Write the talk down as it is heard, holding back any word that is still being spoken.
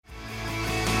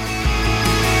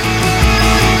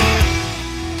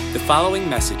following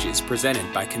message is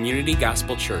presented by Community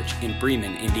Gospel Church in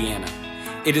Bremen, Indiana.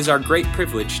 It is our great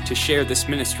privilege to share this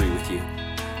ministry with you.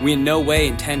 We in no way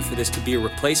intend for this to be a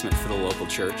replacement for the local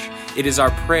church. It is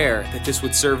our prayer that this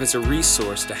would serve as a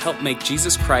resource to help make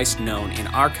Jesus Christ known in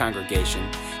our congregation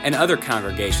and other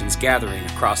congregations gathering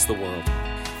across the world.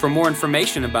 For more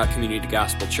information about Community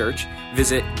Gospel Church,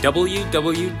 visit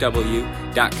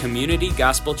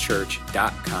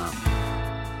www.communitygospelchurch.com.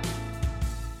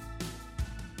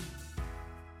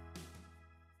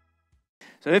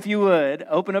 So if you would,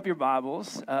 open up your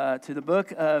Bibles to the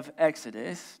book of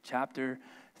Exodus, chapter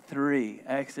 3.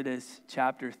 Exodus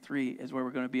chapter 3 is where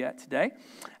we're going to be at today.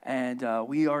 And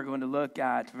we are going to look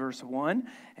at verse 1.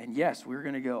 And yes, we're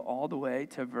going to go all the way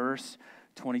to verse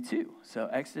 22. So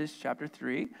Exodus chapter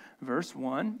 3, verse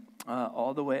 1,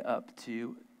 all the way up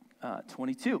to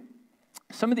 22.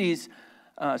 Some of these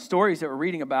stories that we're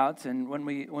reading about, and when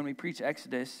we preach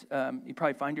Exodus, you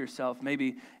probably find yourself,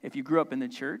 maybe if you grew up in the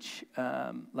church,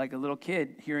 like a little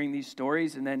kid, hearing these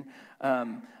stories, and then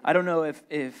I don't know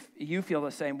if you feel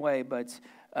the same way, but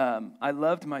I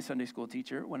loved my Sunday school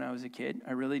teacher when I was a kid.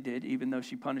 I really did, even though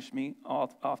she punished me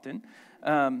often.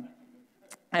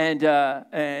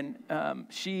 And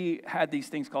she had these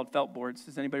things called felt boards.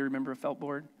 Does anybody remember a felt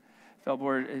board? Felt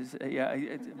board is,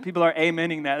 people are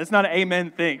amening that. It's not an amen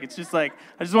thing. It's just like,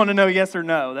 I just want to know yes or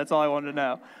no. That's all I wanted to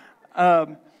know.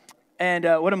 And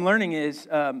what I'm learning is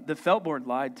the felt board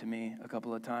lied to me a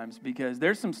couple of times, because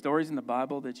there's some stories in the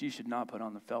Bible that you should not put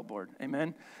on the felt board.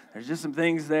 Amen? There's just some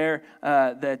things there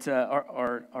that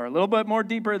are a little bit more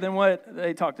deeper than what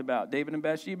they talked about. David and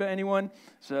Bathsheba, anyone?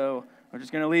 So we're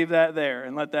just going to leave that there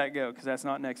and let that go, because that's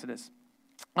not in Exodus.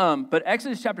 But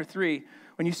Exodus chapter 3,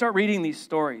 when you start reading these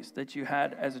stories that you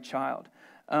had as a child,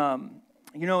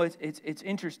 it's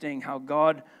interesting how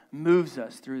God moves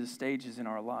us through the stages in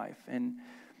our life. And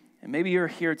maybe you're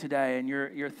here today and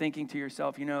you're thinking to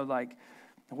yourself, like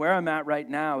where I'm at right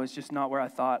now is just not where I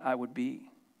thought I would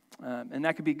be. And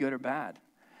that could be good or bad.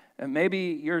 And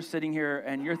maybe you're sitting here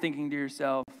and you're thinking to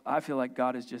yourself, I feel like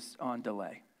God is just on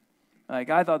delay.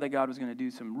 Like I thought that God was going to do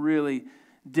some really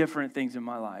different things in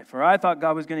my life. Or I thought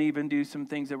God was going to even do some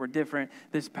things that were different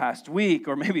this past week,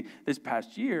 or maybe this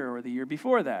past year, or the year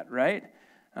before that, right?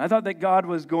 And I thought that God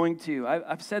was going to.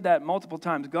 I've said that multiple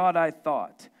times. God, I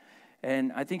thought.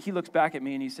 And I think he looks back at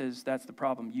me and he says, that's the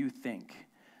problem. You think.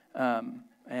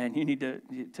 And you need to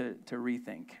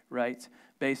rethink, right?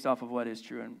 Based off of what is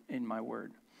true in my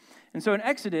word. And so in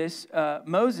Exodus,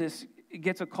 Moses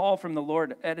gets a call from the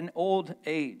Lord at an old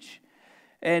age.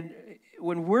 And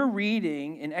when we're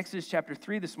reading in Exodus chapter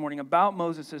 3 this morning about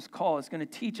Moses' call, it's going to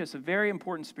teach us a very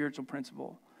important spiritual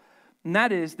principle. And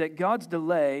that is that God's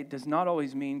delay does not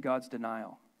always mean God's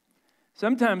denial.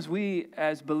 Sometimes we,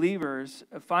 as believers,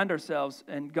 find ourselves,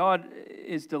 and God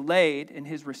is delayed in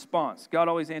his response. God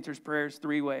always answers prayers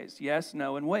three ways: yes,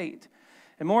 no, and wait.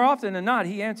 And more often than not,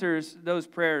 he answers those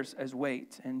prayers as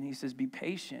wait. And he says, be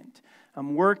patient.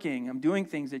 I'm working. I'm doing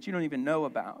things that you don't even know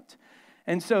about.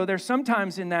 And so there's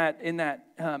sometimes in that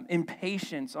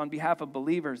impatience on behalf of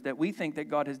believers that we think that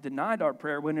God has denied our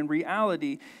prayer, when in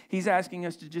reality, he's asking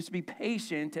us to just be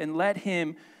patient and let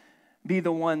him be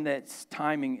the one that's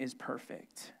timing is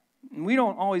perfect. And we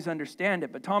don't always understand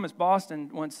it, but Thomas Boston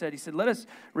once said, he said, let us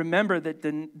remember that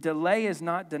the delay is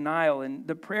not denial. And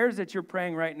the prayers that you're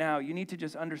praying right now, you need to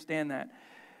just understand that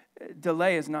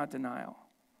delay is not denial.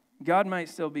 God might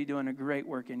still be doing a great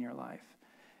work in your life.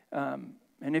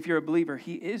 And if you're a believer,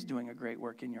 he is doing a great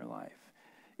work in your life,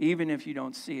 even if you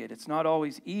don't see it. It's not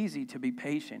always easy to be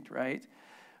patient, right?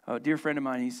 A dear friend of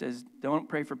mine, he says, don't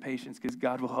pray for patience because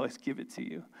God will always give it to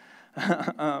you.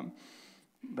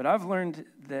 But I've learned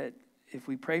that if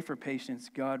we pray for patience,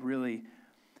 God really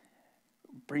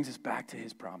brings us back to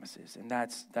his promises. And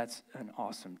that's an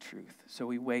awesome truth. So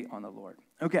we wait on the Lord.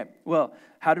 Okay, well,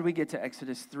 how did we get to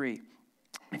Exodus 3?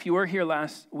 If you were here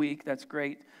last week, that's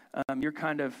great. You're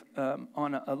kind of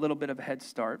on a little bit of a head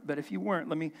start. But if you weren't,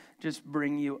 let me just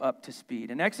bring you up to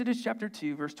speed. In Exodus chapter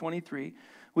 2, verse 23,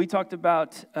 we talked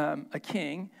about a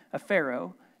king, a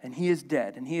Pharaoh, and he is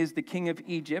dead. And he is the king of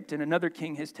Egypt, and another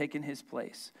king has taken his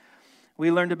place.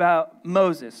 We learned about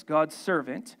Moses, God's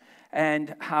servant,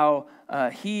 and how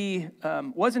he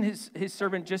wasn't his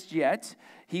servant just yet.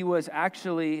 He was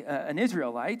actually an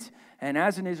Israelite, and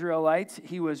as an Israelite,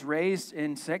 he was raised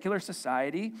in secular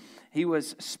society. He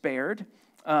was spared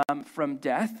from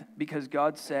death because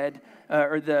God said,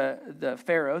 or the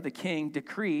Pharaoh, the king,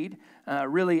 decreed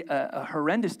really a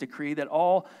horrendous decree that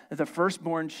all the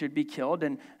firstborn should be killed,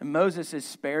 and Moses is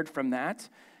spared from that.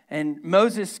 And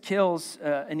Moses kills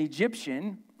an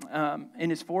Egyptian in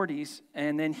his 40s,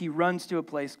 and then he runs to a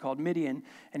place called Midian,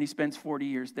 and he spends 40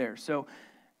 years there. So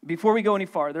before we go any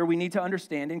farther, we need to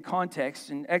understand in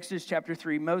context, in Exodus chapter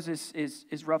 3, Moses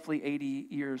is roughly 80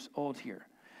 years old here.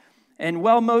 And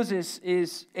while Moses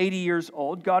is 80 years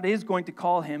old, God is going to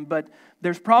call him, but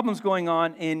there's problems going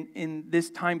on in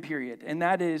this time period, and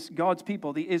that is God's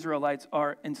people, the Israelites,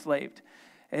 are enslaved.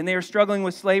 And they are struggling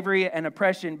with slavery and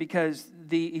oppression because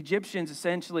the Egyptians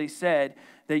essentially said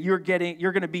that you're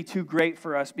going to be too great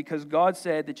for us because God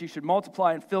said that you should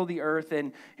multiply and fill the earth,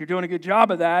 and you're doing a good job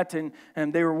of that,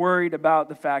 and they were worried about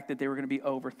the fact that they were going to be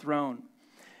overthrown.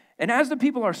 And as the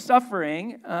people are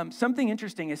suffering, something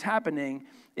interesting is happening.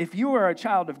 If you are a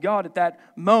child of God at that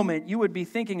moment, you would be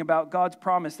thinking about God's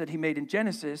promise that he made in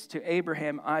Genesis to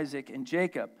Abraham, Isaac, and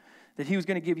Jacob, that he was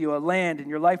going to give you a land and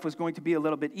your life was going to be a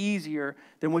little bit easier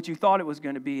than what you thought it was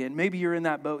going to be. And maybe you're in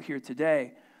that boat here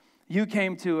today. You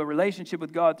came to a relationship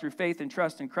with God through faith and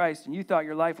trust in Christ, and you thought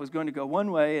your life was going to go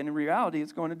one way, and in reality,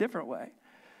 it's going a different way.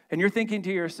 And you're thinking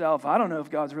to yourself, I don't know if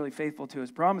God's really faithful to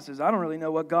his promises. I don't really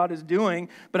know what God is doing,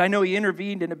 but I know he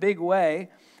intervened in a big way,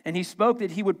 and he spoke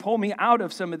that he would pull me out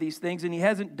of some of these things, and he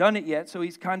hasn't done it yet, so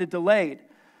he's kind of delayed.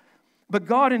 But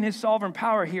God in his sovereign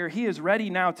power here, he is ready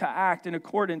now to act in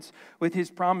accordance with his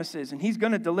promises, and he's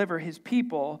going to deliver his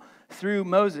people through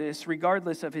Moses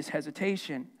regardless of his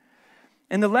hesitation.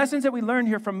 And the lessons that we learn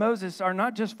here from Moses are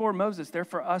not just for Moses, they're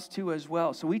for us too as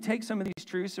well. So we take some of these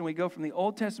truths and we go from the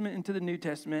Old Testament into the New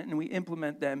Testament and we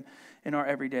implement them in our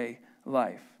everyday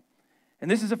life. And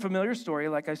this is a familiar story,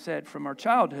 like I said, from our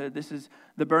childhood. This is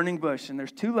the burning bush, and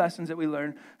there's two lessons that we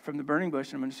learn from the burning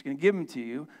bush, and I'm just going to give them to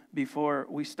you before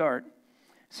we start,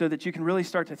 so that you can really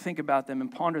start to think about them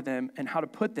and ponder them and how to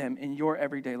put them in your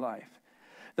everyday life.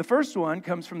 The first one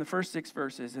comes from the first 6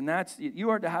 verses, and that's you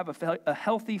are to have a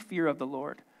healthy fear of the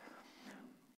Lord.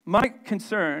 My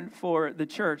concern for the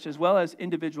church, as well as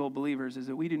individual believers, is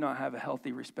that we do not have a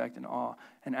healthy respect and awe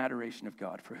and adoration of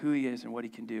God for who he is and what he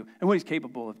can do and what he's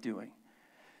capable of doing.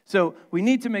 So we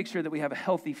need to make sure that we have a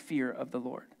healthy fear of the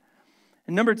Lord.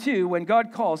 And number 2, when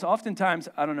God calls, oftentimes,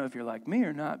 I don't know if you're like me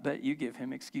or not, but you give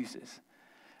him excuses.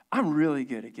 I'm really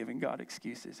good at giving God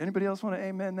excuses. Anybody else want to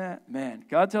amen that? Man,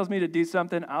 God tells me to do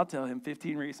something, I'll tell him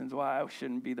 15 reasons why I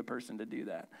shouldn't be the person to do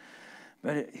that.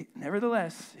 But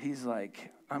nevertheless, he's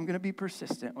like, I'm going to be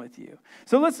persistent with you.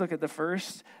 So let's look at the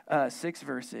first 6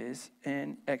 verses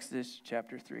in Exodus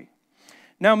chapter 3.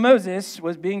 Now Moses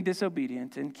was being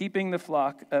disobedient and keeping the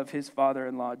flock of his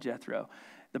father-in-law Jethro.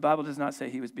 The Bible does not say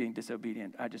he was being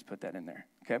disobedient. I just put that in there,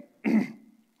 okay?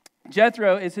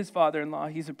 Jethro is his father-in-law.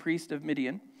 He's a priest of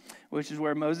Midian, which is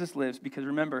where Moses lives, because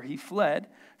remember, he fled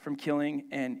from killing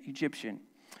an Egyptian.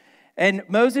 And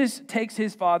Moses takes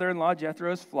his father-in-law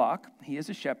Jethro's flock, he is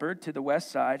a shepherd, to the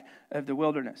west side of the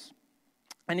wilderness.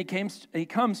 And he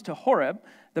comes to Horeb,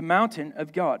 the mountain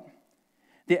of God.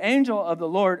 The angel of the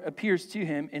Lord appears to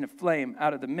him in a flame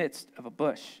out of the midst of a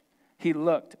bush. He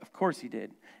looked, of course he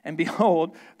did, and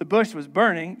behold, the bush was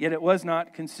burning, yet it was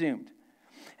not consumed.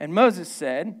 And Moses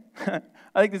said,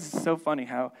 I think this is so funny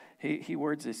how he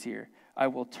words this here. I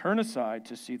will turn aside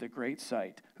to see the great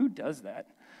sight. Who does that?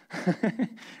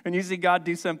 When you see God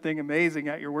do something amazing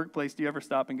at your workplace, do you ever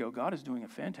stop and go, God is doing a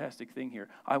fantastic thing here.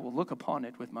 I will look upon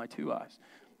it with my 2 eyes.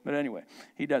 But anyway,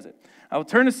 he does it. I will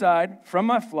turn aside from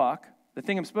my flock, the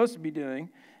thing I'm supposed to be doing,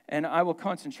 and I will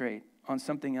concentrate on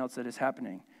something else that is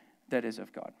happening that is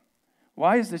of God.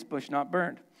 Why is this bush not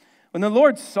burned? When the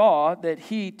Lord saw that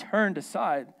he turned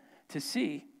aside to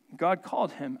see, God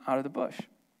called him out of the bush.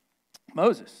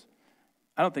 Moses.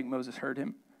 I don't think Moses heard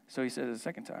him, so he said it a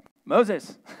second time.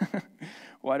 Moses.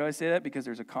 Why do I say that? Because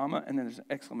there's a comma and then there's an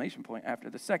exclamation point after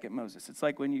the second Moses. It's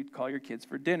like when you call your kids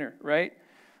for dinner, right?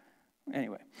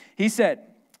 Anyway, he said,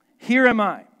 here am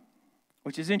I,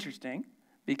 which is interesting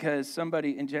because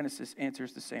somebody in Genesis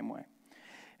answers the same way.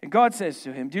 And God says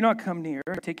to him, do not come near,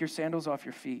 take your sandals off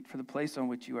your feet, for the place on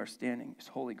which you are standing is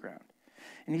holy ground.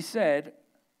 And he said,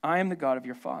 I am the God of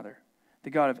your father,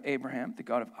 the God of Abraham, the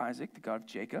God of Isaac, the God of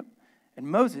Jacob. And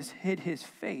Moses hid his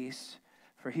face,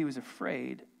 for he was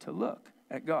afraid to look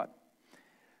at God.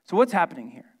 So what's happening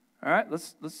here? All right,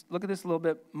 let's look at this a little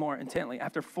bit more intently.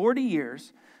 After 40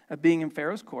 years of being in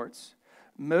Pharaoh's courts,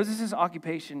 Moses'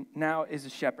 occupation now is a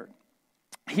shepherd.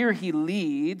 Here he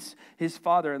leads his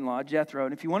father-in-law, Jethro.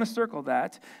 And if you want to circle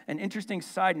that, an interesting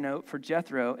side note for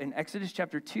Jethro, in Exodus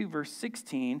chapter 2, verse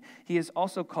 16, he is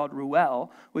also called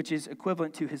Reuel, which is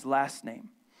equivalent to his last name.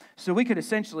 So we could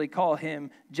essentially call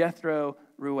him Jethro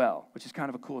Reuel, which is kind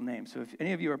of a cool name. So if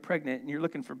any of you are pregnant and you're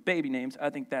looking for baby names, I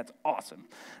think that's awesome.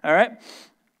 All right?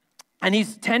 And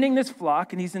he's tending this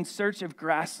flock, and he's in search of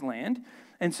grassland.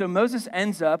 And so Moses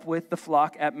ends up with the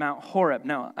flock at Mount Horeb.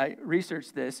 Now, I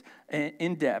researched this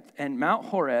in depth, and Mount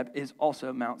Horeb is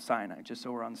also Mount Sinai, just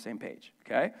so we're on the same page,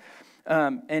 okay?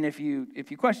 And if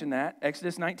you question that,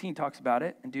 Exodus 19 talks about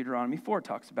it, and Deuteronomy 4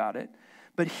 talks about it.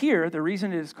 But here, the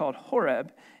reason it is called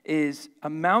Horeb is a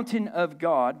mountain of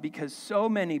God because so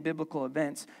many biblical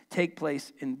events take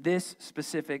place in this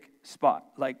specific spot,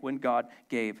 like when God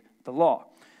gave the law.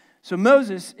 So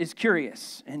Moses is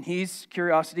curious, and his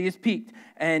curiosity is piqued,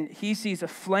 and he sees a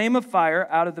flame of fire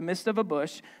out of the midst of a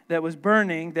bush that was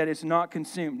burning that is not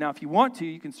consumed. Now, if you want to,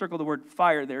 you can circle the word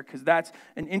fire there because that's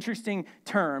an interesting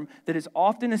term that is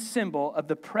often a symbol of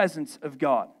the presence of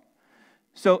God.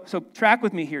 So track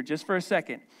with me here just for a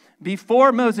second.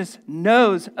 Before Moses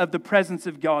knows of the presence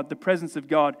of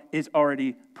God is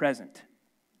already present.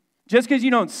 Just because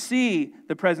you don't see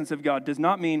the presence of God does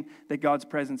not mean that God's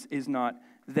presence is not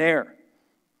there.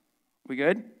 We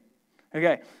good?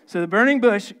 Okay, so the burning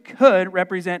bush could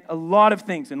represent a lot of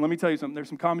things. And let me tell you something. There's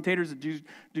some commentators that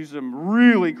do some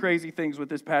really crazy things with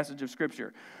this passage of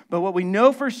Scripture. But what we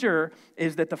know for sure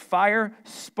is that the fire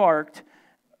sparked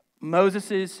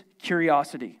Moses'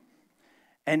 curiosity.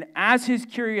 And as his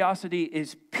curiosity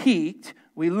is piqued,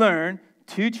 we learn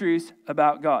two truths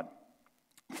about God.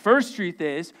 First truth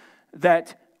is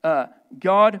that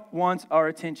God wants our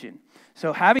attention.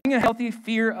 So having a healthy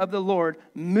fear of the Lord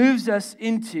moves us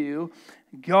into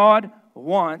God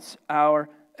wants our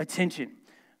attention.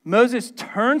 Moses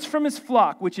turns from his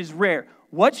flock, which is rare.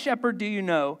 What shepherd do you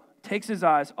know takes his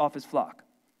eyes off his flock?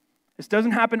 This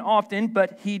doesn't happen often,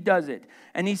 but he does it.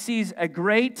 And he sees a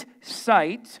great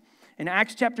sight. In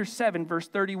Acts chapter 7, verse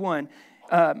 31,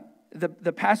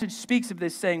 the passage speaks of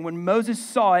this saying, when Moses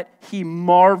saw it, he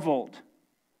marveled.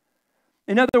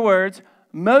 In other words,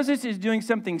 Moses is doing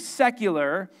something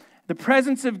secular. The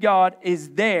presence of God is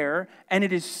there, and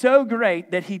it is so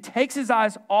great that he takes his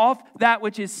eyes off that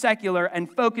which is secular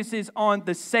and focuses on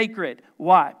the sacred.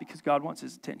 Why? Because God wants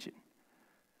his attention.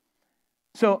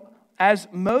 So, as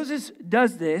Moses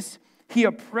does this, he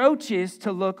approaches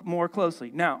to look more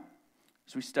closely. Now,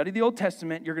 as we study the Old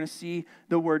Testament, you're going to see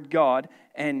the word God,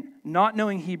 and not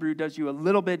knowing Hebrew does you a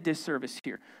little bit disservice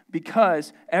here,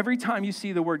 because every time you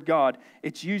see the word God,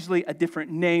 it's usually a different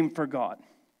name for God.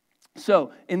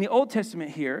 So, in the Old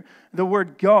Testament here, the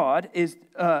word God is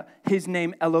his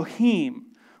name Elohim,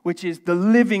 which is the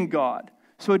living God.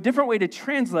 So a different way to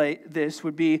translate this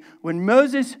would be, when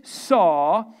Moses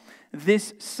saw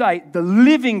this sight, the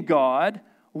living God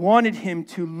wanted him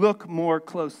to look more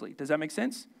closely. Does that make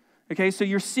sense? Okay, so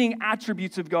you're seeing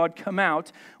attributes of God come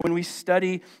out when we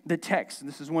study the text.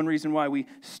 This is one reason why we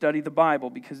study the Bible,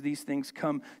 because these things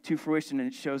come to fruition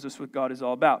and it shows us what God is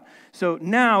all about. So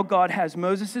now God has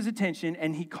Moses' attention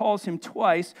and he calls him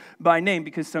twice by name,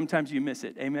 because sometimes you miss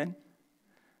it. Amen?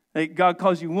 Like, God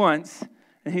calls you once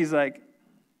and he's like,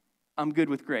 I'm good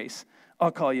with grace.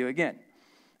 I'll call you again.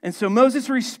 And so Moses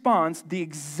responds the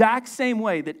exact same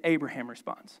way that Abraham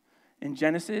responds in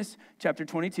Genesis chapter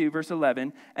 22, verse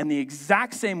 11, and the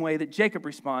exact same way that Jacob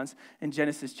responds in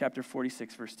Genesis chapter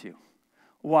 46, verse 2.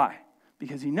 Why?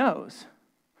 Because he knows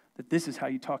that this is how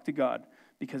you talk to God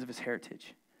because of his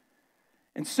heritage.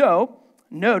 And so,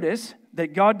 notice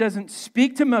that God doesn't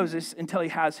speak to Moses until he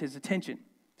has his attention.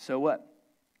 So what?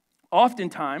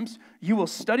 Oftentimes, you will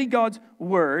study God's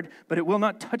word, but it will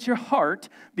not touch your heart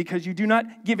because you do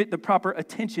not give it the proper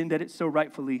attention that it so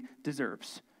rightfully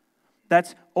deserves.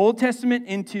 That's Old Testament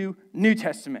into New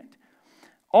Testament.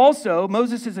 Also,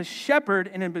 Moses is a shepherd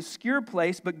in an obscure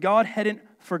place, but God hadn't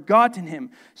forgotten him.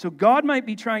 So God might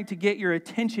be trying to get your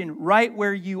attention right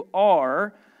where you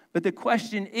are, but the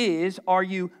question is, are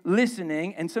you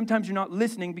listening? And sometimes you're not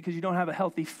listening because you don't have a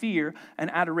healthy fear and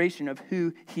adoration of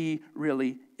who he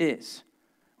really is.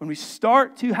 When we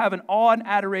start to have an awe and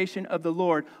adoration of the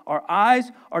Lord, our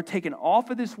eyes are taken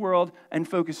off of this world and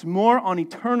focus more on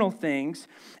eternal things,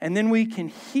 and then we can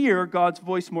hear God's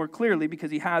voice more clearly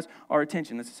because he has our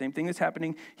attention. That's the same thing that's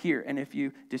happening here. And if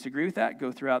you disagree with that,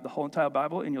 go throughout the whole entire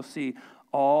Bible, and you'll see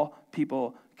all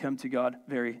people come to God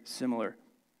very similar.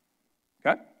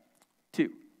 Okay? 2,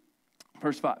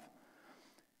 verse 5.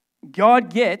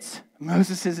 God gets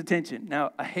Moses' attention.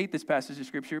 Now, I hate this passage of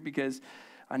Scripture because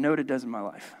I know what it does in my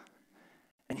life.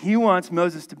 And he wants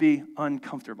Moses to be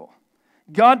uncomfortable.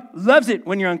 God loves it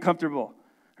when you're uncomfortable,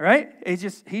 right? He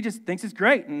just thinks it's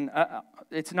great. And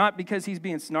it's not because he's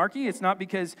being snarky. It's not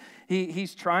because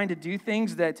he's trying to do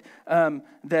things that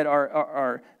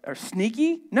are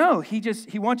sneaky. No,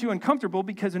 he wants you uncomfortable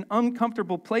because in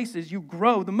uncomfortable places you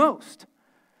grow the most.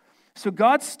 So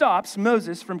God stops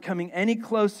Moses from coming any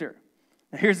closer.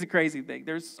 Now, here's the crazy thing.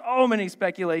 There's so many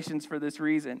speculations for this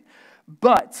reason.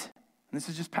 But and this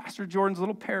is just Pastor Jordan's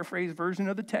little paraphrase version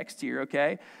of the text here,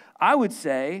 okay? I would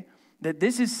say that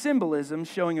this is symbolism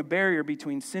showing a barrier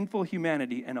between sinful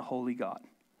humanity and a holy God.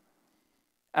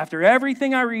 After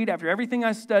everything I read, after everything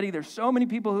I study, there's so many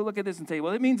people who look at this and say,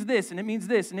 well, it means this, and it means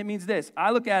this, and it means this.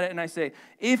 I look at it and I say,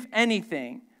 if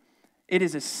anything, it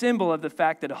is a symbol of the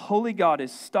fact that a holy God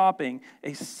is stopping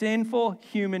a sinful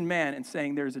human man and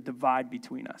saying there's a divide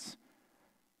between us.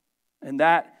 And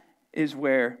that is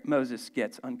where Moses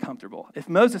gets uncomfortable. If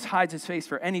Moses hides his face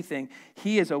for anything,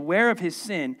 he is aware of his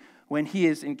sin when he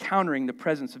is encountering the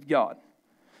presence of God.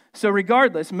 So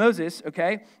regardless, Moses,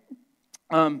 okay,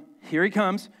 here he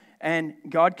comes, and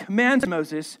God commands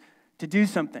Moses to do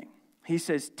something. He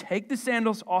says, take the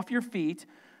sandals off your feet,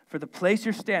 for the place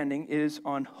you're standing is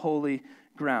on holy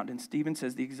ground. And Stephen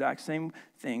says the exact same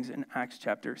things in Acts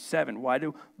chapter 7. Why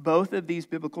do both of these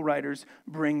biblical writers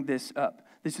bring this up?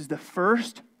 This is the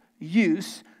first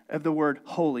use of the word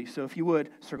holy. So if you would,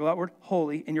 circle that word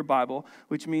holy in your Bible,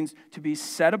 which means to be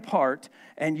set apart,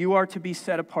 and you are to be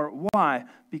set apart. Why?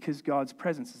 Because God's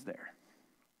presence is there.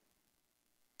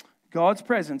 God's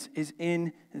presence is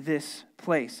in this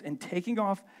place, and taking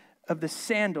off of the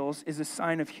sandals is a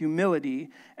sign of humility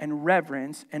and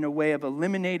reverence and a way of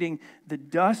eliminating the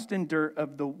dust and dirt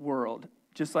of the world,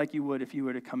 just like you would if you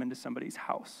were to come into somebody's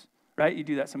house, right? You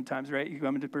do that sometimes, right? You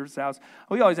come into a person's house.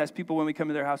 We always ask people when we come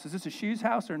to their house, is this a shoes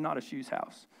house or not a shoes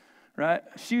house, right?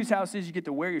 A shoes house is you get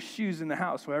to wear your shoes in the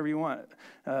house, wherever you want,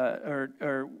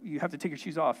 or you have to take your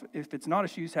shoes off. If it's not a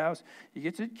shoes house, you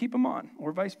get to keep them on,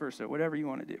 or vice versa, whatever you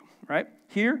want to do, right?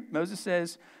 Here, Moses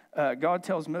says, God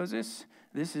tells Moses,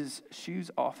 this is shoes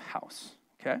off house,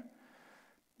 okay?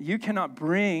 You cannot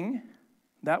bring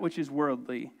that which is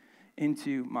worldly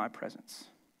into my presence.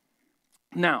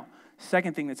 Now,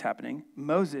 second thing that's happening,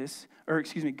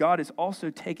 God is also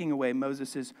taking away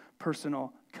Moses'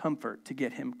 personal comfort to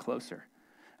get him closer.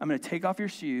 I'm going to take off your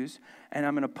shoes, and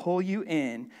I'm going to pull you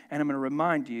in, and I'm going to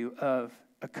remind you of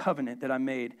a covenant that I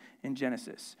made in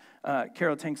Genesis.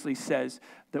 Carol Tanksley says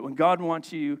that when God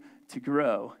wants you to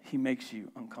grow, he makes you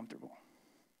uncomfortable.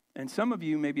 And some of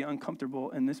you may be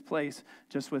uncomfortable in this place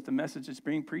just with the message that's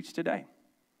being preached today.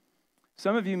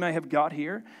 Some of you may have got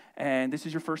here, and this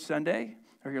is your first Sunday,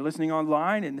 or you're listening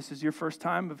online, and this is your first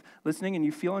time of listening, and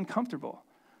you feel uncomfortable.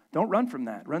 Don't run from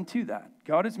that. Run to that.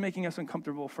 God is making us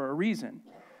uncomfortable for a reason.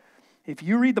 If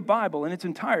you read the Bible in its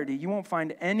entirety, you won't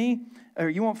find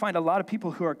a lot of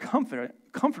people who are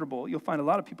comfortable. You'll find a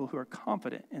lot of people who are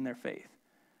confident in their faith.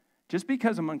 Just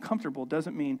because I'm uncomfortable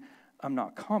doesn't mean I'm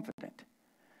not confident.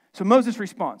 So Moses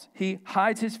responds. He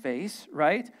hides his face,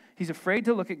 right? He's afraid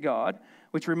to look at God,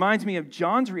 which reminds me of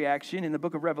John's reaction in the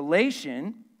book of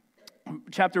Revelation,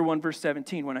 chapter 1, verse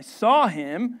 17. When I saw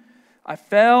him, I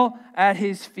fell at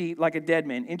his feet like a dead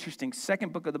man. Interesting.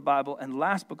 Second book of the Bible and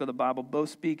last book of the Bible both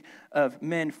speak of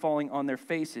men falling on their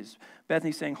faces.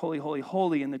 Bethany sang, holy, holy,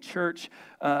 holy, and the church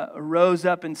rose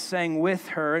up and sang with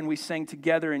her, and we sang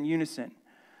together in unison.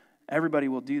 Everybody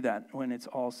will do that when it's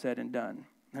all said and done.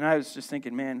 And I was just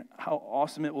thinking, man, how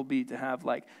awesome it will be to have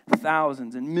like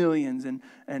thousands and millions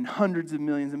and hundreds of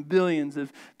millions and billions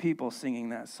of people singing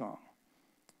that song.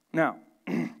 Now,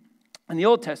 in the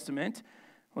Old Testament,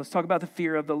 let's talk about the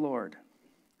fear of the Lord.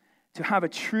 To have a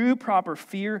true, proper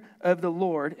fear of the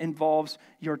Lord involves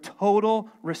your total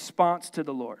response to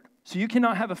the Lord. So you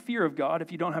cannot have a fear of God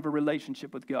if you don't have a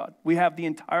relationship with God. We have the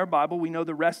entire Bible. We know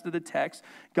the rest of the text.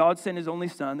 God sent his only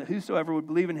Son, that whosoever would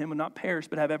believe in him would not perish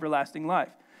but have everlasting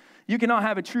life. You cannot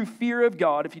have a true fear of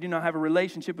God if you do not have a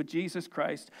relationship with Jesus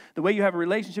Christ. The way you have a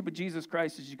relationship with Jesus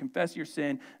Christ is you confess your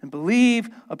sin and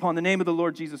believe upon the name of the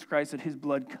Lord Jesus Christ that his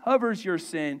blood covers your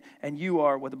sin and you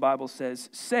are, what the Bible says,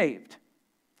 saved.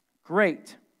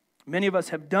 Great. Many of us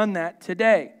have done that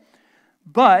today.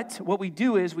 But what we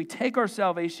do is we take our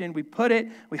salvation, we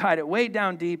hide it way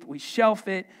down deep, we shelf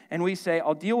it, and we say,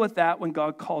 I'll deal with that when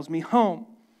God calls me home.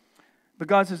 But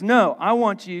God says, no, I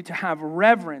want you to have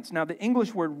reverence. Now, the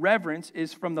English word reverence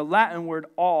is from the Latin word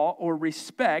awe or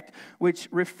respect, which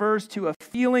refers to a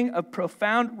feeling of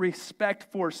profound respect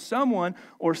for someone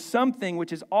or something,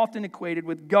 which is often equated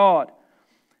with God.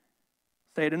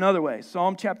 Say it another way.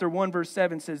 Psalm chapter 1, verse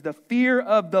 7 says, the fear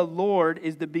of the Lord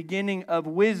is the beginning of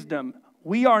wisdom.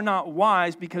 We are not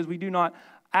wise because we do not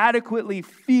adequately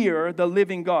fear the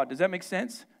living God. Does that make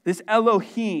sense? This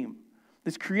Elohim,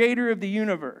 this creator of the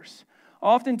universe.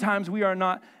 Oftentimes we are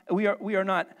not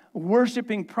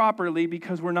worshiping properly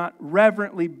because we're not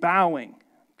reverently bowing,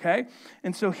 okay?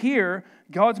 And so here,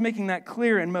 God's making that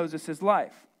clear in Moses'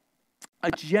 life.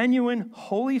 A genuine,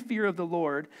 holy fear of the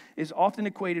Lord is often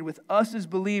equated with us as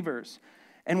believers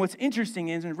And what's interesting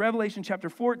is in Revelation chapter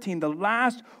 14, the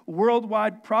last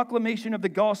worldwide proclamation of the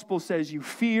gospel says you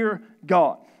fear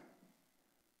God.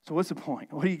 So what's the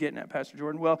point? What are you getting at, Pastor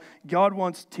Jordan? Well, God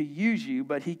wants to use you,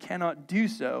 but he cannot do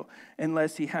so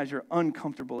unless he has your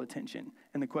uncomfortable attention.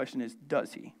 And the question is,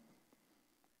 does he?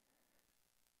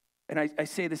 And I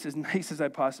say this as nice as I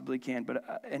possibly can, but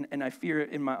and I fear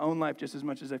it in my own life just as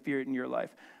much as I fear it in your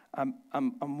life.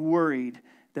 I'm worried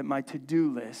that my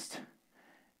to-do list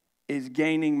is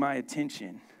gaining my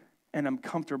attention, and I'm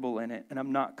comfortable in it, and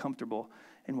I'm not comfortable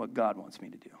in what God wants me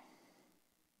to do.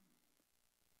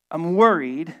 I'm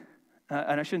worried,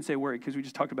 and I shouldn't say worried because we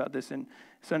just talked about this in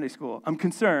Sunday school. I'm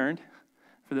concerned,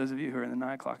 for those of you who are in the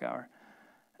 9 o'clock hour,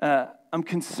 I'm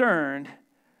concerned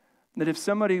that if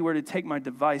somebody were to take my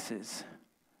devices,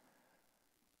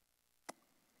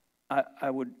 I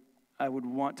would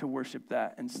want to worship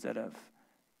that instead of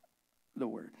the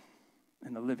Word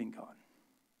and the living God.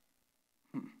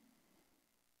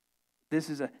 This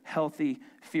is a healthy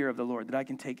fear of the Lord, that I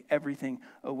can take everything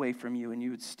away from you and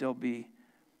you would still be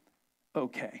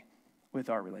okay with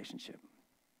our relationship.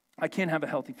 I can't have a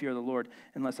healthy fear of the Lord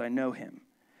unless I know him.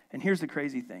 And here's the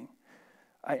crazy thing.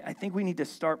 I think we need to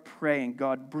start praying,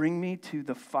 God, bring me to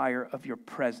the fire of your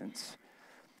presence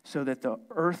so that the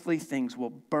earthly things will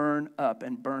burn up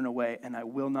and burn away and I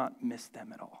will not miss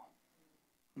them at all.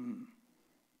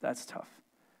 That's tough.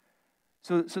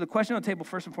 So the question on the table,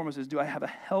 first and foremost, is do I have a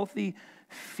healthy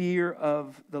fear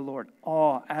of the Lord?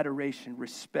 Awe, adoration,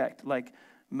 respect, like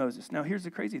Moses. Now, here's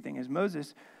the crazy thing, is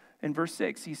Moses, in verse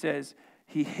 6, he says,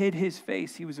 he hid his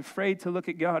face. He was afraid to look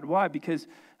at God. Why? Because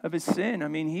of his sin. I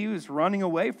mean, he was running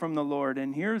away from the Lord,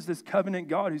 and here's this covenant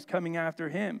God who's coming after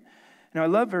him. Now, I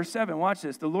love verse 7. Watch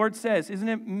this. The Lord says, isn't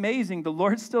it amazing? The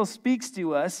Lord still speaks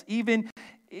to us, even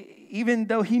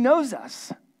though he knows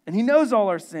us. And he knows all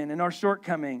our sin and our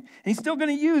shortcoming. And he's still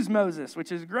going to use Moses,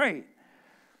 which is great.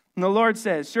 And the Lord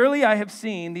says, surely I have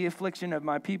seen the affliction of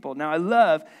my people. Now I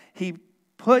love, he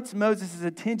puts Moses'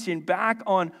 attention back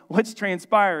on what's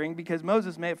transpiring because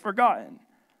Moses may have forgotten.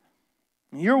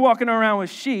 You're walking around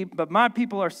with sheep, but my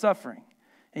people are suffering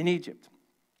in Egypt.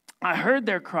 I heard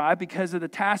their cry because of the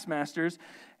taskmasters,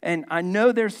 and I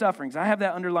know their sufferings. I have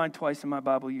that underlined twice in my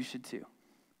Bible. You should too.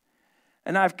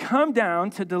 And I've come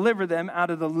down to deliver them out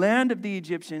of the land of the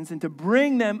Egyptians and to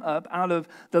bring them up out of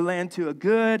the land to a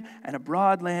good and a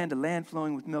broad land, a land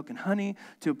flowing with milk and honey,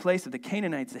 to a place of the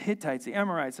Canaanites, the Hittites, the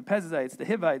Amorites, the Perizzites, the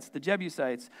Hivites, the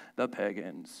Jebusites, the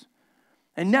pagans.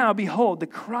 And now, behold, the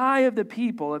cry of the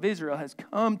people of Israel has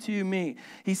come to me.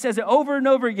 He says it over and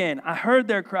over again. I heard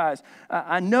their cries.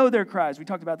 I know their cries. We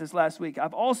talked about this last week.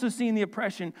 I've also seen the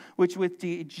oppression which with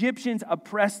the Egyptians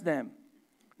oppressed them.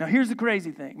 Now, here's the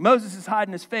crazy thing. Moses is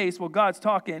hiding his face while God's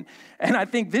talking, and I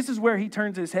think this is where he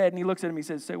turns his head and he looks at him and he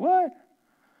says, say what?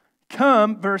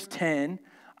 Come, verse 10,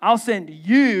 I'll send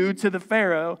you to the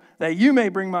Pharaoh that you may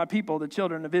bring my people, the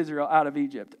children of Israel, out of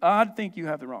Egypt. I think you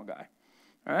have the wrong guy,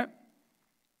 all right?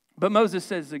 But Moses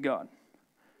says to God.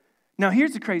 Now,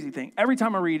 here's the crazy thing. Every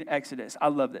time I read Exodus, I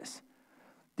love this.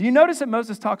 Do you notice that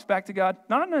Moses talks back to God?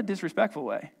 Not in a disrespectful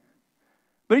way,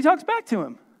 but he talks back to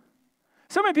him.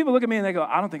 So many people look at me and they go,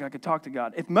 I don't think I could talk to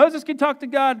God. If Moses can talk to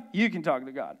God, you can talk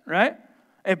to God, right?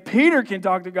 If Peter can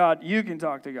talk to God, you can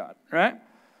talk to God, right?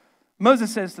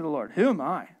 Moses says to the Lord, who am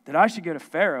I that I should go to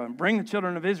Pharaoh and bring the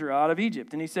children of Israel out of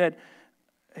Egypt? And he said,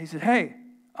 hey,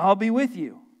 I'll be with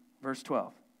you, verse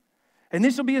 12. And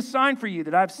this will be a sign for you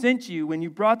that I've sent you when you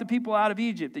brought the people out of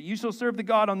Egypt, that you shall serve the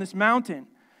God on this mountain.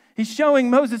 He's showing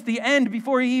Moses the end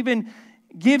before he even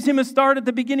gives him a start at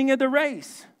the beginning of the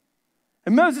race.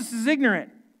 And Moses is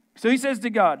ignorant. So he says to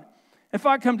God, if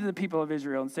I come to the people of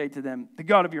Israel and say to them, the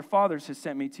God of your fathers has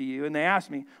sent me to you, and they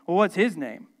ask me, well, what's his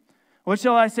name? What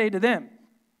shall I say to them?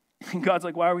 And God's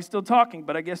like, why are we still talking?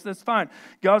 But I guess that's fine.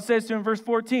 God says to him in verse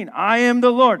 14, I am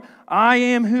the Lord. I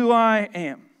am who I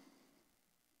am.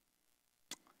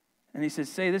 And he says,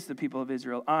 say this to the people of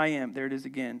Israel. I am, there it is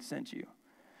again, sent you.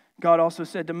 God also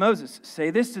said to Moses,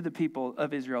 say this to the people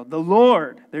of Israel, the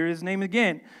Lord, there is his name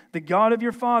again, the God of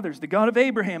your fathers, the God of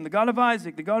Abraham, the God of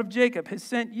Isaac, the God of Jacob has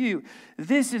sent you.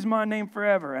 This is my name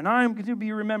forever, and I am to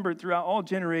be remembered throughout all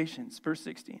generations. Verse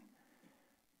 16.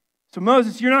 So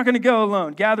Moses, you're not going to go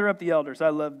alone. Gather up the elders. I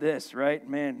love this, right?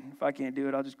 Man, if I can't do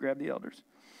it, I'll just grab the elders.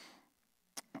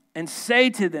 And say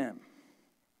to them,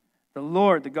 the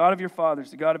Lord, the God of your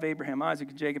fathers, the God of Abraham, Isaac,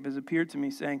 and Jacob has appeared to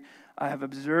me, saying, I have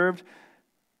observed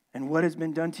and what has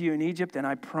been done to you in Egypt, and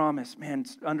I promise, man,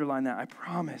 underline that, I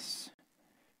promise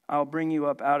I'll bring you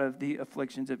up out of the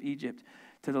afflictions of Egypt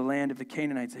to the land of the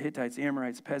Canaanites, the Hittites, the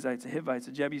Amorites, the Perizzites, the Hivites,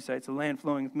 the Jebusites, the land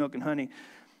flowing with milk and honey.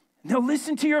 And they'll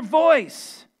listen to your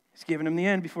voice. He's given him the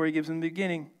end before he gives him the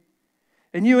beginning.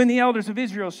 And you and the elders of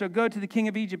Israel shall go to the king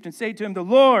of Egypt and say to him, the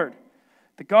Lord,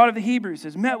 the God of the Hebrews,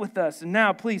 has met with us. And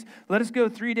now, please, let us go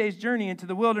 3 days' journey into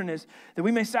the wilderness that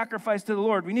we may sacrifice to the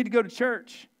Lord. We need to go to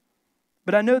church.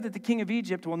 But I know that the king of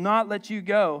Egypt will not let you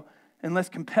go unless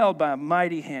compelled by a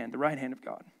mighty hand, the right hand of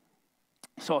God.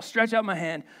 So I'll stretch out my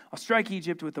hand. I'll strike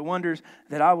Egypt with the wonders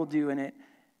that I will do in it.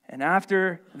 And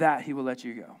after that, he will let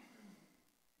you go.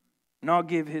 And I'll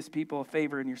give his people a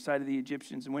favor in your sight of the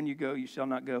Egyptians. And when you go, you shall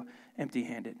not go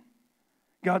empty-handed.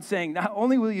 God's saying, not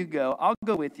only will you go, I'll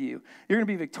go with you. You're going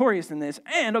to be victorious in this.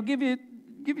 And I'll give you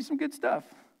some good stuff.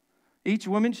 Each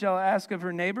woman shall ask of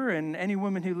her neighbor, and any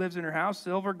woman who lives in her house,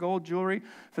 silver, gold, jewelry,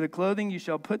 for the clothing, you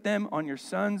shall put them on your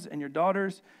sons and your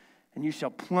daughters, and you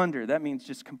shall plunder. That means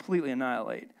just completely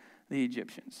annihilate the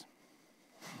Egyptians.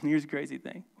 Here's the crazy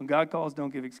thing. When God calls,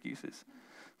 don't give excuses.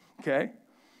 Okay?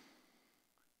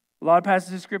 A lot of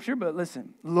passages of Scripture, but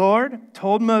listen. Lord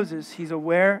told Moses he's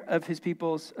aware of his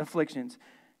people's afflictions.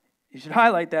 You should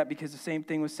highlight that because the same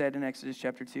thing was said in Exodus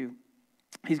chapter 2.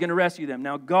 He's going to rescue them.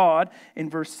 Now, God, in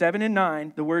verse 7 and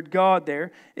 9, the word God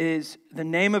there is the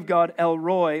name of God, El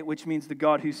Roi, which means the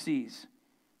God who sees.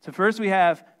 So first we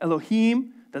have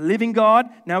Elohim, the living God.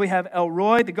 Now we have El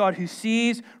Roi, the God who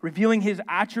sees, revealing his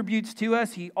attributes to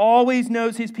us. He always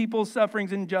knows his people's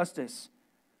sufferings and justice.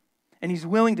 And he's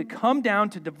willing to come down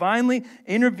to divinely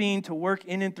intervene to work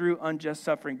in and through unjust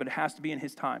suffering, but it has to be in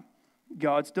his time.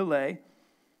 God's delay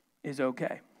is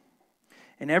okay.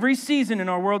 In every season in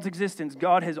our world's existence,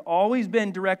 God has always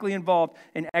been directly involved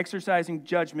in exercising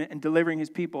judgment and delivering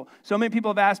his people. So many people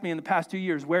have asked me in the past 2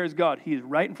 years, where is God? He is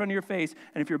right in front of your face,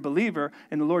 and if you're a believer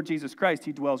in the Lord Jesus Christ,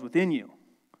 he dwells within you.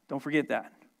 Don't forget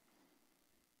that.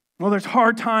 Well, there's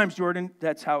hard times, Jordan.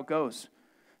 That's how it goes.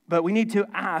 But we need to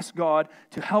ask God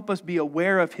to help us be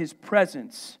aware of his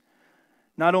presence,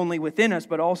 not only within us,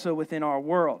 but also within our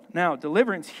world. Now,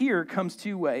 deliverance here comes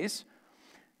two ways.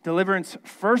 Deliverance,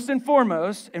 first and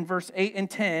foremost, in verse 8 and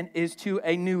 10, is to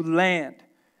a new land.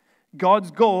 God's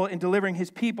goal in delivering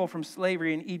his people from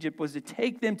slavery in Egypt was to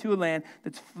take them to a land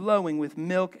that's flowing with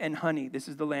milk and honey. This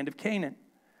is the land of Canaan.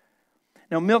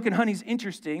 Now, milk and honey is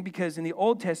interesting because in the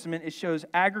Old Testament, it shows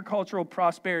agricultural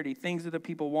prosperity, things that the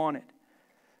people wanted.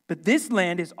 But this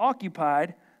land is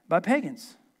occupied by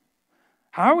pagans.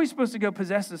 How are we supposed to go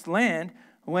possess this land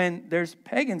when there's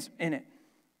pagans in it?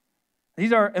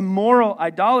 These are immoral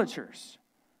idolaters.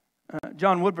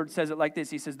 John Woodward says it like this.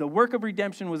 He says, the work of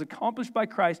redemption was accomplished by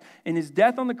Christ in his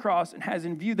death on the cross and has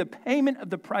in view the payment of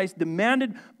the price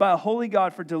demanded by a holy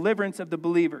God for deliverance of the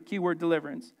believer. Keyword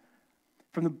deliverance.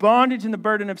 From the bondage and the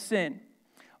burden of sin.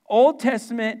 Old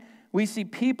Testament, we see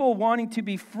people wanting to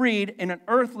be freed in an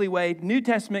earthly way. New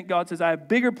Testament, God says, I have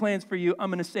bigger plans for you. I'm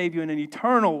going to save you in an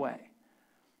eternal way.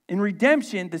 In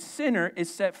redemption, the sinner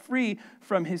is set free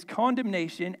from his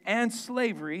condemnation and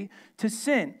slavery to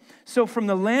sin. So from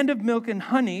the land of milk and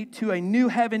honey to a new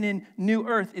heaven and new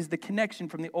earth is the connection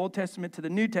from the Old Testament to the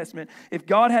New Testament. If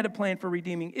God had a plan for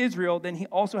redeeming Israel, then he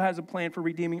also has a plan for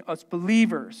redeeming us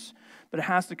believers. But it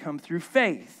has to come through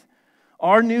faith.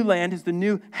 Our new land is the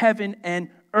new heaven and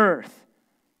earth.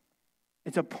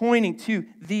 It's a pointing to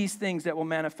these things that will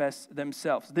manifest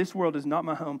themselves. This world is not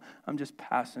my home. I'm just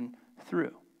passing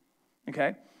through.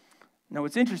 Okay? Now,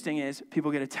 what's interesting is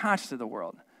people get attached to the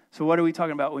world. So what are we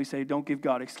talking about when we say don't give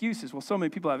God excuses? Well, so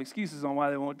many people have excuses on why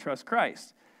they won't trust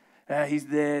Christ. He's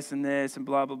this and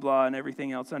blah, blah, blah, and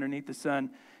everything else underneath the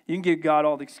sun. You can give God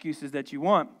all the excuses that you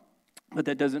want, but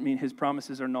that doesn't mean his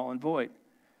promises are null and void.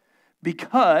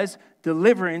 Because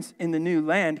deliverance in the new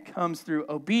land comes through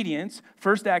obedience.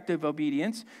 First act of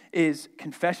obedience is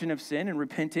confession of sin and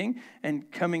repenting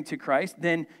and coming to Christ.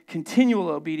 Then continual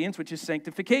obedience, which is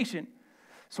sanctification.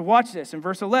 So watch this. In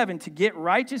verse 11, to get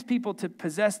righteous people to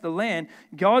possess the land,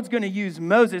 God's going to use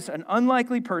Moses, an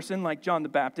unlikely person like John the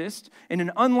Baptist, in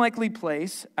an unlikely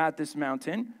place at this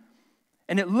mountain.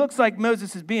 And it looks like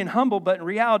Moses is being humble, but in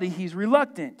reality, he's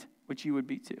reluctant, which you would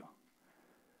be too.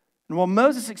 And while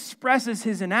Moses expresses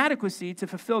his inadequacy to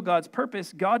fulfill God's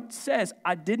purpose, God says,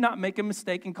 I did not make a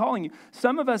mistake in calling you.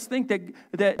 Some of us think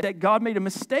that God made a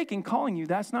mistake in calling you.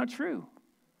 That's not true.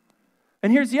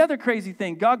 And here's the other crazy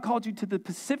thing. God called you to the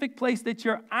specific place that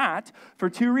you're at for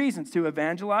two reasons, to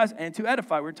evangelize and to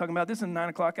edify. We're talking about this in the 9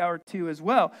 o'clock hour too as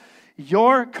well.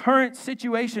 Your current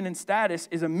situation and status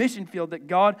is a mission field that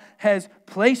God has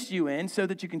placed you in so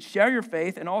that you can share your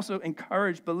faith and also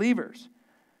encourage believers.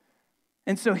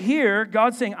 And so here,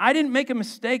 God's saying, I didn't make a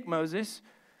mistake, Moses.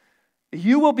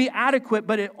 You will be adequate,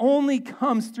 but it only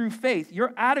comes through faith.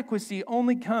 Your adequacy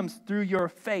only comes through your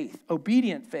faith,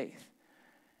 obedient faith.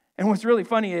 And what's really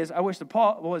funny is I wish that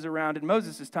Paul was around in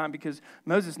Moses' time, because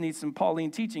Moses needs some Pauline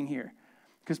teaching here.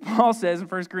 Because Paul says in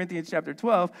 1 Corinthians chapter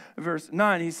 12, verse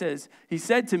 9, he says, he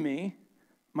said to me,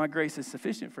 my grace is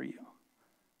sufficient for you.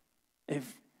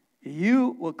 If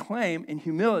you will claim in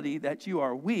humility that you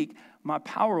are weak, my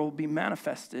power will be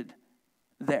manifested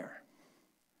there.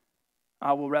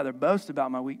 I will rather boast about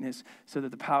my weakness so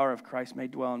that the power of Christ may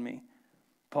dwell in me.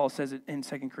 Paul says it in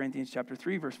 2 Corinthians chapter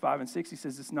 3, verse 5 and 6. He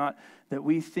says it's not that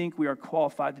we think we are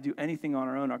qualified to do anything on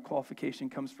our own. Our qualification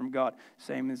comes from God.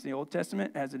 Same as the Old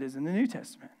Testament as it is in the New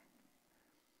Testament.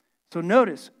 So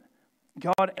notice,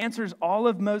 God answers all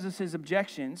of Moses'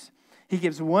 objections. He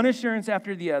gives one assurance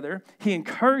after the other. He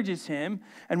encourages him.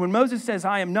 And when Moses says,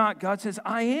 I am not, God says,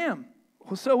 I am.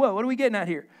 Well, so what? What are we getting at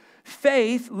here?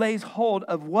 Faith lays hold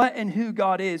of what and who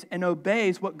God is and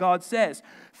obeys what God says.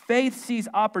 Faith sees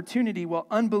opportunity while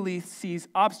unbelief sees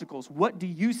obstacles. What do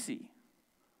you see?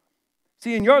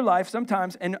 See, in your life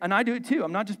sometimes, and I do it too,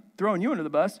 I'm not just throwing you under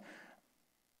the bus.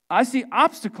 I see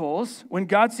obstacles when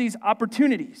God sees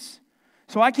opportunities.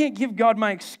 So I can't give God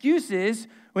my excuses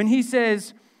when he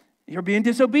says, you're being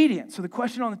disobedient. So the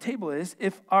question on the table is,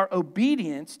 if our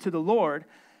obedience to the Lord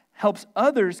helps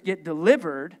others get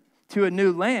delivered to a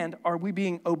new land, are we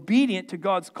being obedient to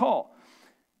God's call?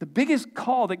 The biggest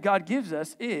call that God gives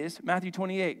us is Matthew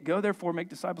 28. Go therefore, make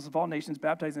disciples of all nations,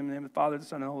 baptize them in the name of the Father, the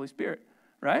Son, and the Holy Spirit.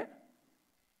 Right?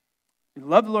 You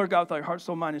love the Lord God with all your heart,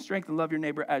 soul, mind, and strength, and love your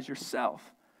neighbor as yourself.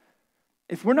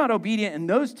 If we're not obedient in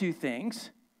those two things,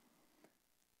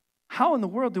 how in the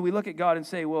world do we look at God and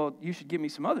say, well, you should give me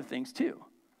some other things too?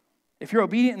 If you're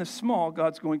obedient in the small,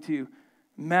 God's going to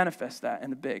manifest that in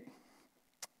the big.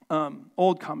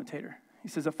 Old commentator. He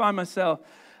says, I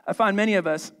find many of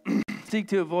us seek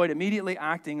to avoid immediately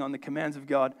acting on the commands of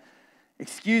God,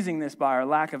 excusing this by our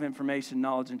lack of information,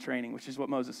 knowledge, and training, which is what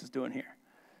Moses is doing here.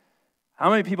 How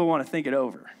many people want to think it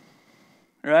over?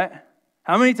 Right?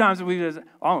 How many times have we just, I'm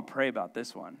going to pray about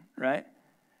this one, right?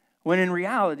 When in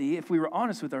reality, if we were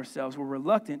honest with ourselves, we're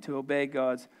reluctant to obey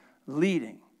God's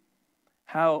leading.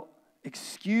 How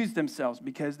excuse themselves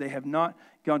because they have not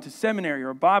gone to seminary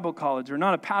or Bible college or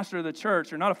not a pastor of the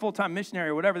church or not a full-time missionary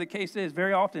or whatever the case is.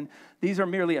 Very often, these are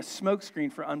merely a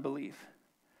smokescreen for unbelief.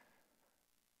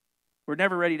 We're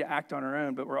never ready to act on our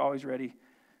own, but we're always ready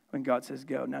when God says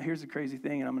go. Now, here's the crazy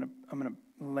thing, and I'm gonna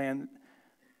land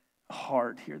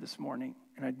hard here this morning,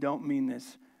 and I don't mean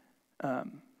this. I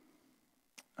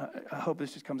hope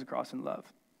this just comes across in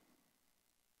love.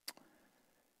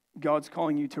 God's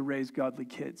calling you to raise godly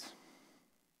kids.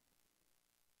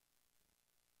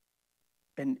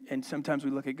 And sometimes we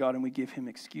look at God and we give him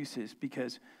excuses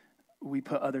because we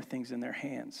put other things in their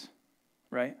hands,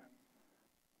 right?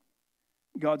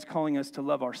 God's calling us to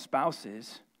love our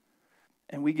spouses,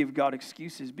 and we give God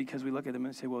excuses because we look at them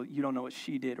and say, well, you don't know what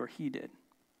she did or he did.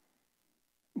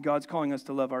 God's calling us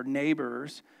to love our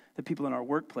neighbors, the people in our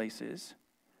workplaces,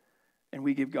 and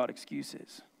we give God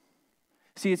excuses.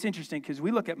 See, it's interesting because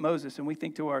we look at Moses and we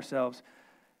think to ourselves,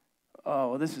 oh,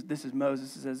 well, this is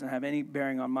Moses. This doesn't have any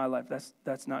bearing on my life.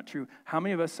 That's not true. How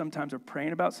many of us sometimes are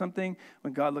praying about something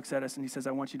when God looks at us and he says,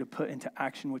 I want you to put into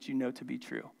action what you know to be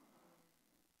true?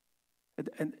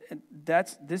 And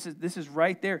this is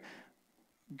right there.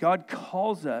 God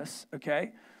calls us,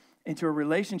 okay, into a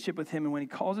relationship with him. And when he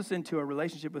calls us into a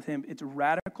relationship with him, it's a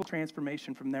radical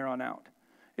transformation from there on out.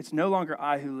 It's no longer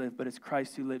I who live, but it's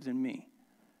Christ who lives in me.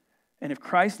 And if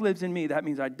Christ lives in me, that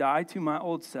means I die to my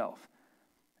old self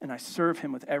and I serve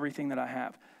him with everything that I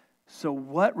have. So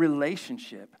what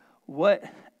relationship, what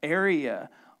area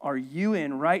are you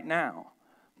in right now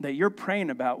that you're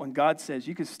praying about when God says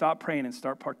you can stop praying and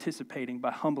start participating by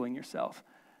humbling yourself?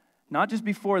 Not just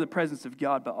before the presence of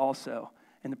God, but also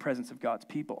in the presence of God's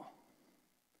people.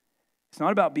 It's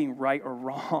not about being right or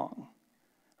wrong,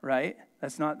 right?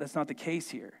 That's not the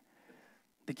case here.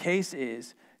 The case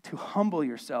is to humble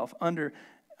yourself under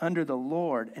the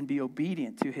Lord and be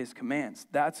obedient to his commands.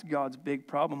 That's God's big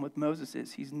problem with Moses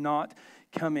is he's not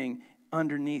coming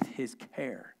underneath his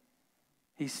care.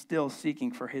 He's still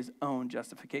seeking for his own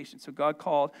justification. So God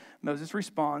called, Moses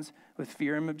responds with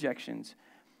fear and objections,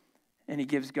 and he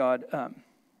gives God,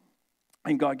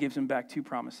 and God gives him back two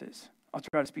promises. I'll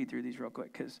try to speed through these real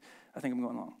quick because I think I'm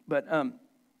going long. But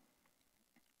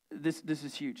this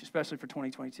is huge, especially for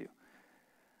 2022.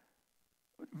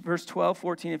 Verse 12,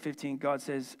 14, and 15, God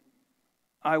says,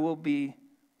 I will be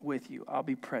with you. I'll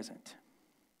be present.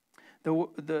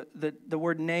 The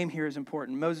word name here is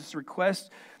important. Moses'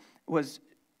 request was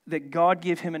that God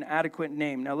give him an adequate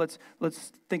name. Now let's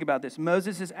think about this.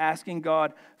 Moses is asking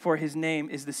God for his name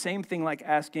is the same thing like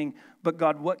asking, but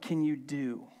God, what can you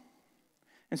do?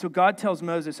 And so God tells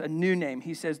Moses a new name.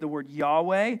 He says the word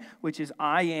Yahweh, which is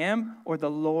I am, or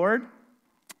the Lord,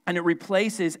 and it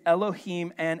replaces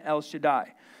Elohim and El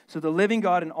Shaddai. So the living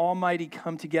God and Almighty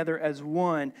come together as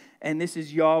one, and this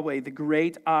is Yahweh, the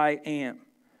great I am.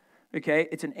 Okay,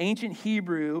 it's an ancient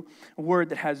Hebrew word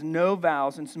that has no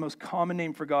vowels, and it's the most common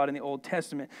name for God in the Old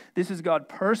Testament. This is God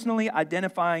personally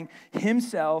identifying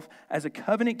himself as a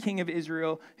covenant king of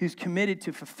Israel who's committed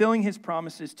to fulfilling his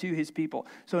promises to his people.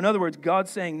 So in other words,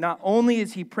 God's saying not only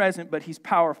is he present, but he's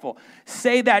powerful.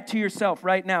 Say that to yourself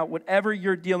right now, whatever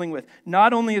you're dealing with.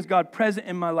 Not only is God present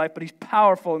in my life, but he's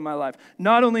powerful in my life.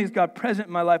 Not only is God present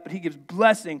in my life, but he gives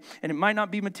blessing, and it might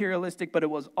not be materialistic, but it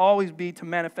will always be to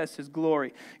manifest his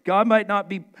glory. God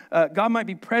might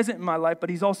be present in my life, but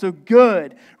he's also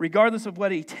good, regardless of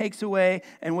what he takes away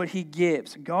and what he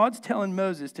gives. God's telling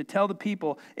Moses to tell the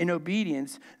people in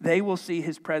obedience, they will see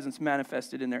his presence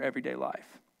manifested in their everyday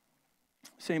life.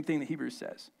 Same thing that Hebrews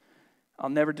says. I'll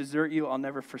never desert you. I'll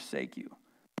never forsake you.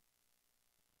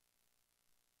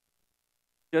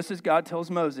 Just as God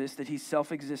tells Moses that he's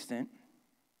self-existent,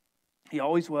 he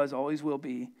always was, always will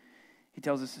be, he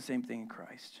tells us the same thing in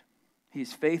Christ.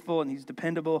 He's faithful and he's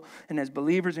dependable. And as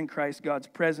believers in Christ, God's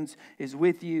presence is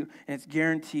with you and it's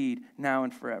guaranteed now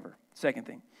and forever. Second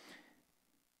thing,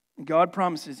 God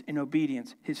promises in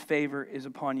obedience, his favor is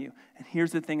upon you. And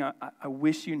here's the thing I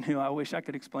wish you knew. I wish I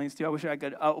could explain this to you. I wish I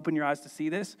could open your eyes to see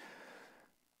this.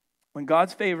 When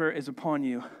God's favor is upon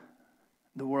you,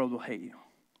 the world will hate you.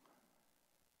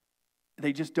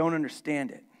 They just don't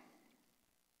understand it.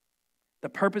 The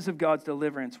purpose of God's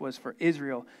deliverance was for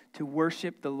Israel to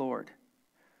worship the Lord.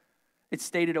 It's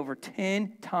stated over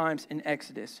 10 times in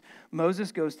Exodus.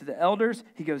 Moses goes to the elders,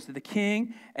 he goes to the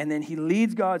king, and then he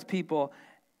leads God's people.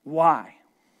 Why?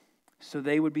 So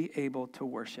they would be able to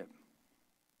worship.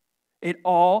 It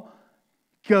all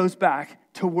goes back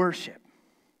to worship.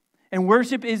 And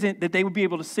worship isn't that they would be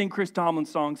able to sing Chris Tomlin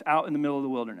songs out in the middle of the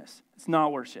wilderness. It's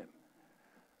not worship.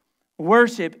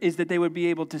 Worship is that they would be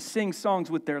able to sing songs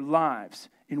with their lives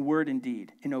in word and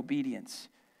deed, in obedience,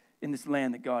 in this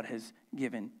land that God has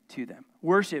given to them.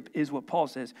 Worship is what Paul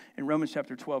says in Romans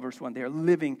chapter 12, verse 1. They are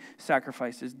living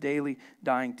sacrifices, daily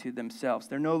dying to themselves.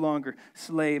 They're no longer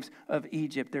slaves of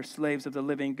Egypt. They're slaves of the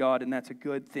living God, and that's a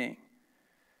good thing.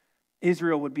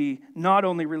 Israel would be not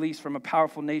only released from a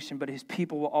powerful nation, but his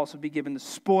people will also be given the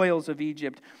spoils of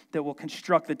Egypt that will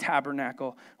construct the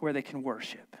tabernacle where they can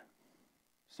worship.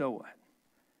 So what?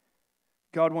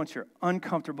 God wants your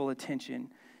uncomfortable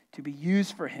attention to be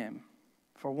used for him.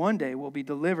 For one day we'll be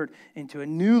delivered into a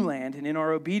new land, and in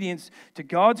our obedience to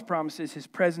God's promises, his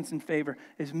presence and favor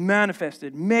is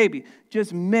manifested. Maybe,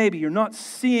 just maybe, you're not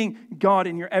seeing God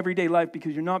in your everyday life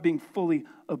because you're not being fully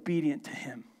obedient to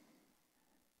him.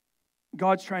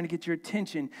 God's trying to get your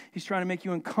attention. He's trying to make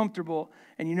you uncomfortable.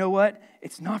 And you know what?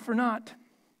 It's not for naught.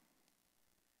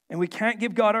 And we can't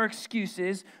give God our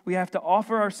excuses. We have to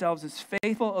offer ourselves as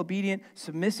faithful, obedient,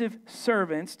 submissive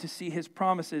servants to see his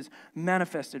promises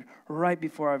manifested right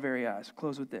before our very eyes.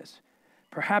 Close with this.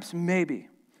 Perhaps maybe,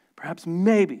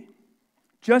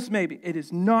 just maybe, it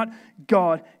is not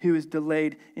God who is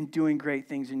delayed in doing great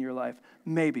things in your life.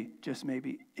 Maybe, just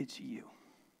maybe, it's you.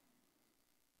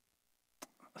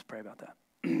 Let's pray about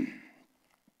that.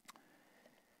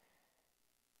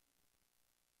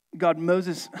 God,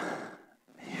 Moses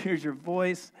hears your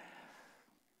voice,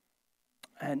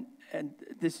 and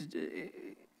this is,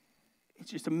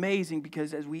 it's just amazing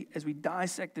because as we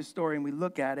dissect this story and we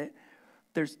look at it,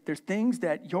 there's things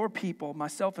that your people,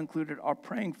 myself included, are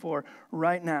praying for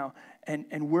right now,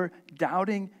 and we're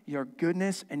doubting your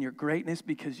goodness and your greatness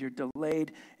because you're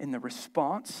delayed in the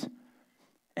response,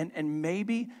 and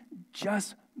maybe,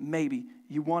 just maybe,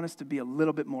 you want us to be a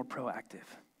little bit more proactive.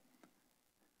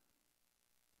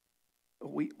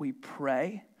 We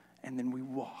pray, and then we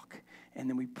walk. And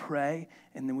then we pray,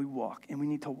 and then we walk. And we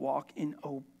need to walk in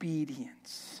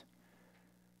obedience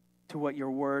to what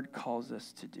your word calls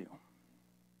us to do.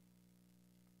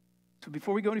 So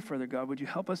before we go any further, God, would you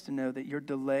help us to know that your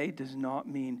delay does not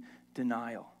mean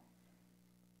denial?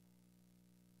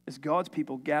 As God's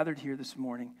people gathered here this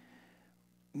morning,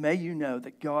 may you know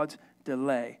that God's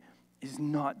delay is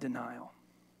not denial.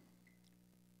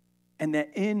 And that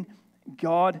in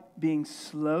God being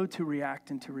slow to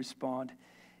react and to respond,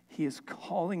 he is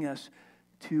calling us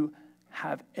to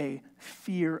have a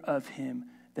fear of him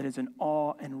that is an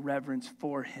awe and reverence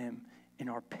for him in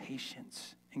our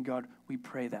patience. And God, we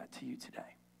pray that to you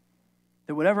today.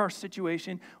 That whatever our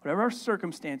situation, whatever our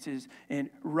circumstances, and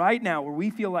right now where we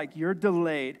feel like you're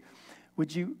delayed,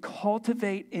 would you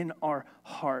cultivate in our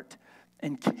heart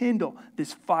and kindle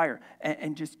this fire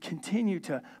and just continue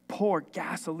to pour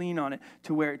gasoline on it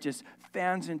to where it just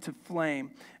fans into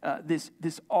flame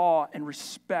this awe and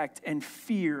respect and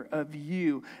fear of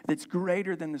you that's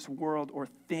greater than this world or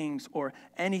things or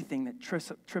anything that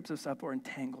trips us up or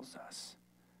entangles us.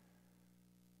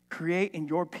 Create in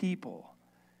your people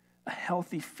a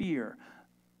healthy fear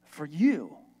for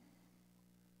you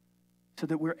so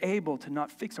that we're able to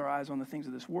not fix our eyes on the things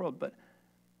of this world, but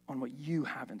on what you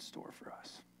have in store for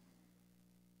us.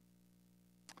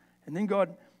 And then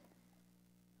God,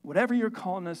 whatever you're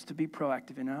calling us to be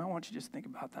proactive in, and I want you to just think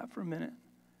about that for a minute.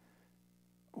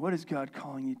 What is God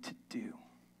calling you to do?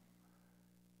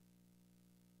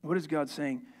 What is God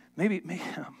saying? Maybe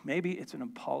it's an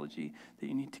apology that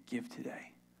you need to give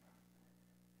today.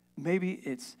 Maybe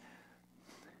it's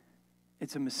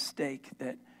a mistake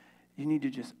that you need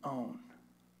to just own.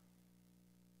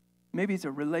 Maybe it's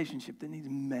a relationship that needs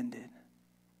mended.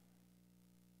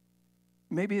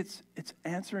 Maybe it's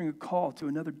answering a call to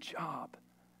another job.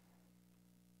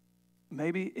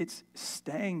 Maybe it's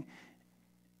staying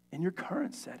in your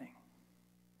current setting.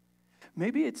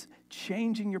 Maybe it's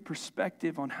changing your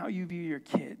perspective on how you view your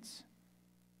kids.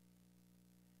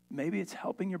 Maybe it's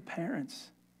helping your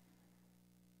parents.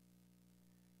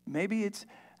 Maybe it's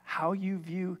how you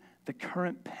view the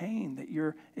current pain that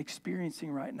you're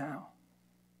experiencing right now.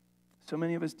 So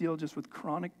many of us deal just with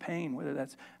chronic pain, whether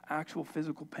that's actual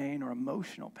physical pain or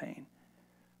emotional pain.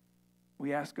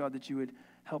 We ask God that you would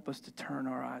help us to turn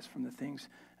our eyes from the things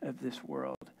of this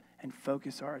world and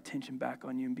focus our attention back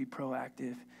on you and be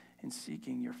proactive in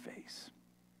seeking your face.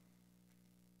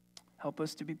 Help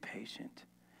us to be patient.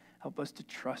 Help us to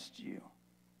trust you.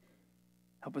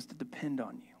 Help us to depend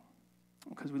on you.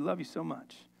 Because we love you so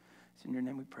much. It's in your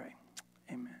name we pray.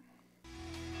 Amen.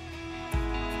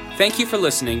 Thank you for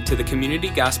listening to the Community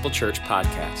Gospel Church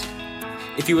podcast.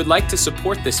 If you would like to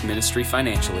support this ministry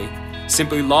financially,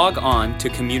 simply log on to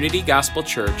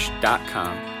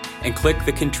communitygospelchurch.com and click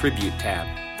the Contribute tab.